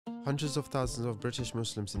Hundreds of thousands of British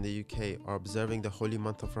Muslims in the UK are observing the holy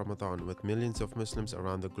month of Ramadan with millions of Muslims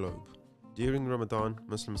around the globe. During Ramadan,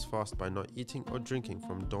 Muslims fast by not eating or drinking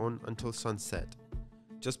from dawn until sunset.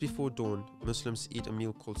 Just before dawn, Muslims eat a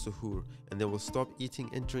meal called suhoor, and they will stop eating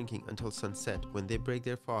and drinking until sunset when they break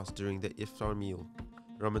their fast during the iftar meal.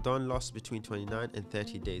 Ramadan lasts between 29 and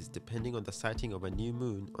 30 days depending on the sighting of a new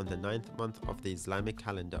moon on the 9th month of the Islamic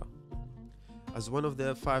calendar. As one of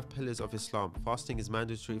the 5 pillars of Islam, fasting is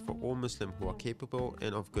mandatory for all Muslims who are capable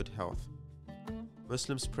and of good health.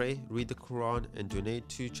 Muslims pray, read the Quran and donate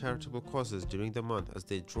to charitable causes during the month as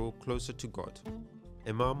they draw closer to God.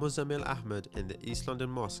 Imam Muzammil Ahmed in the East London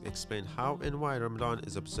Mosque explained how and why Ramadan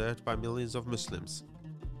is observed by millions of Muslims.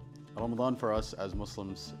 Ramadan for us as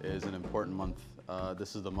Muslims is an important month.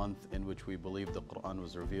 This is the month in which we believe the Quran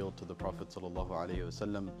was revealed to the Prophet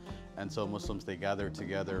ﷺ, and so Muslims, they gather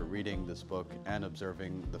together reading this book and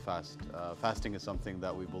observing the fast. Fasting is something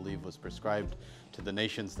that we believe was prescribed to the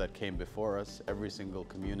nations that came before us. Every single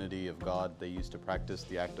community of God, they used to practice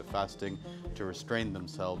the act of fasting to restrain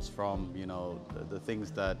themselves from, the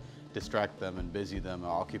things that distract them and busy them or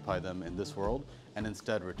occupy them in this world, and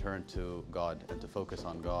instead return to God and to focus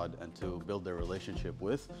on God and to build their relationship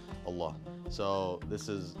with Allah. So this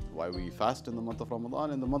is why we fast in the month of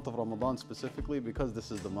Ramadan, in the month of Ramadan specifically, because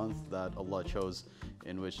this is the month that Allah chose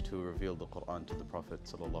in which to reveal the Quran to the Prophet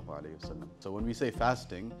ﷺ. So when we say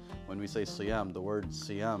fasting, when we say siyam, the word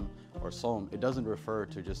siyam or som, it doesn't refer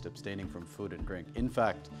to just abstaining from food and drink. In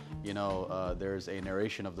fact, there's a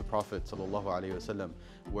narration of the Prophet ﷺ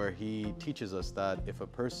where he teaches us that if a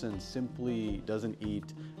person simply doesn't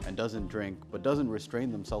eat and doesn't drink, but doesn't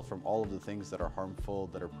restrain themselves from all of the things that are harmful,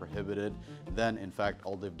 that are prohibited, then in fact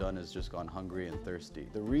all they've done is just gone hungry and thirsty.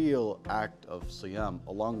 The real act of siyam,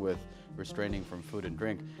 along with restraining from food and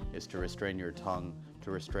drink, is to restrain your tongue,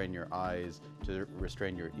 to restrain your eyes, to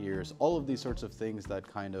restrain your ears, all of these sorts of things that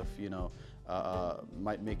kind of,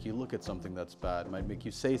 might make you look at something that's bad, might make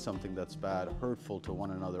you say something that's bad, hurtful to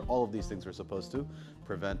one another. All of these things are supposed to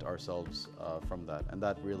prevent ourselves from that. And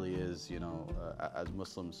that really is, as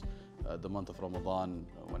Muslims, the month of Ramadan,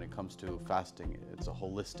 when it comes to fasting, it's a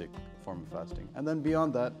holistic form of fasting. And then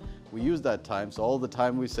beyond that, we use that time, so all the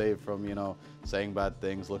time we save from, saying bad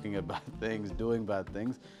things, looking at bad things, doing bad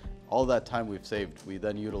things, all that time we've saved, we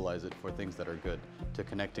then utilize it for things that are good, to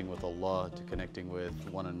connecting with Allah, to connecting with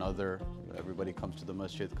one another. Everybody comes to the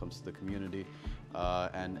masjid, comes to the community,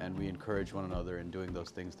 and we encourage one another in doing those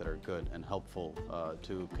things that are good and helpful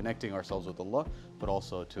to connecting ourselves with Allah, but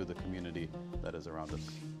also to the community that is around us.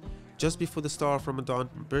 Just before the start of Ramadan,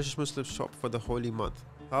 British Muslims shop for the holy month.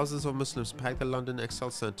 Thousands of Muslims packed the London Excel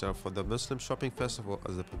Centre for the Muslim Shopping Festival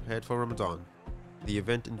as they prepared for Ramadan. The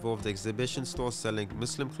event involved exhibition stores selling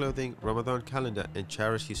Muslim clothing, Ramadan calendar and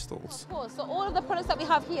charity stalls. Of course, so all of the products that we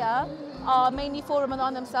have here are mainly for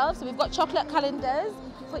Ramadan themselves. So we've got chocolate calendars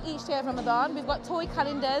for each day of Ramadan. We've got toy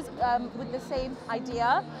calendars with the same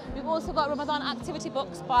idea. We've also got Ramadan activity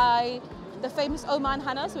books by the famous Oman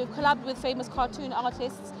Hannah. So we've collabed with famous cartoon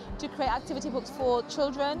artists to create activity books for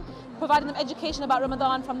children, providing them education about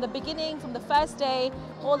Ramadan from the beginning, from the first day,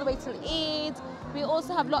 all the way till Eid. We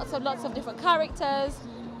also have lots of different characters,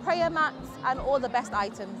 prayer mats and all the best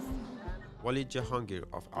items. Walid Jahangir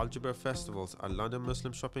of Algebra Festivals and London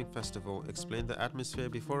Muslim Shopping Festival explained the atmosphere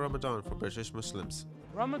before Ramadan for British Muslims.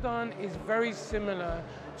 Ramadan is very similar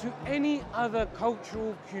to any other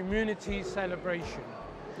cultural community celebration,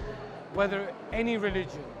 whether any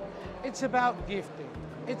religion. It's about gifting,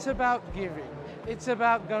 it's about giving, it's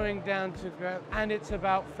about going down to ground, and it's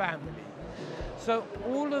about family. So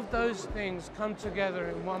all of those things come together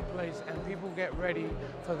in one place and people get ready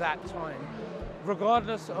for that time,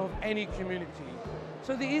 regardless of any community.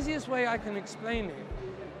 So the easiest way I can explain it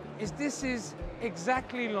is this is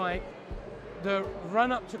exactly like the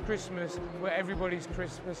run-up to Christmas where everybody's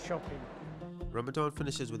Christmas shopping. Ramadan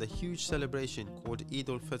finishes with a huge celebration called Eid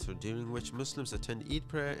al-Fitr, during which Muslims attend Eid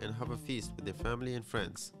prayer and have a feast with their family and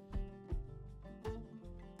friends.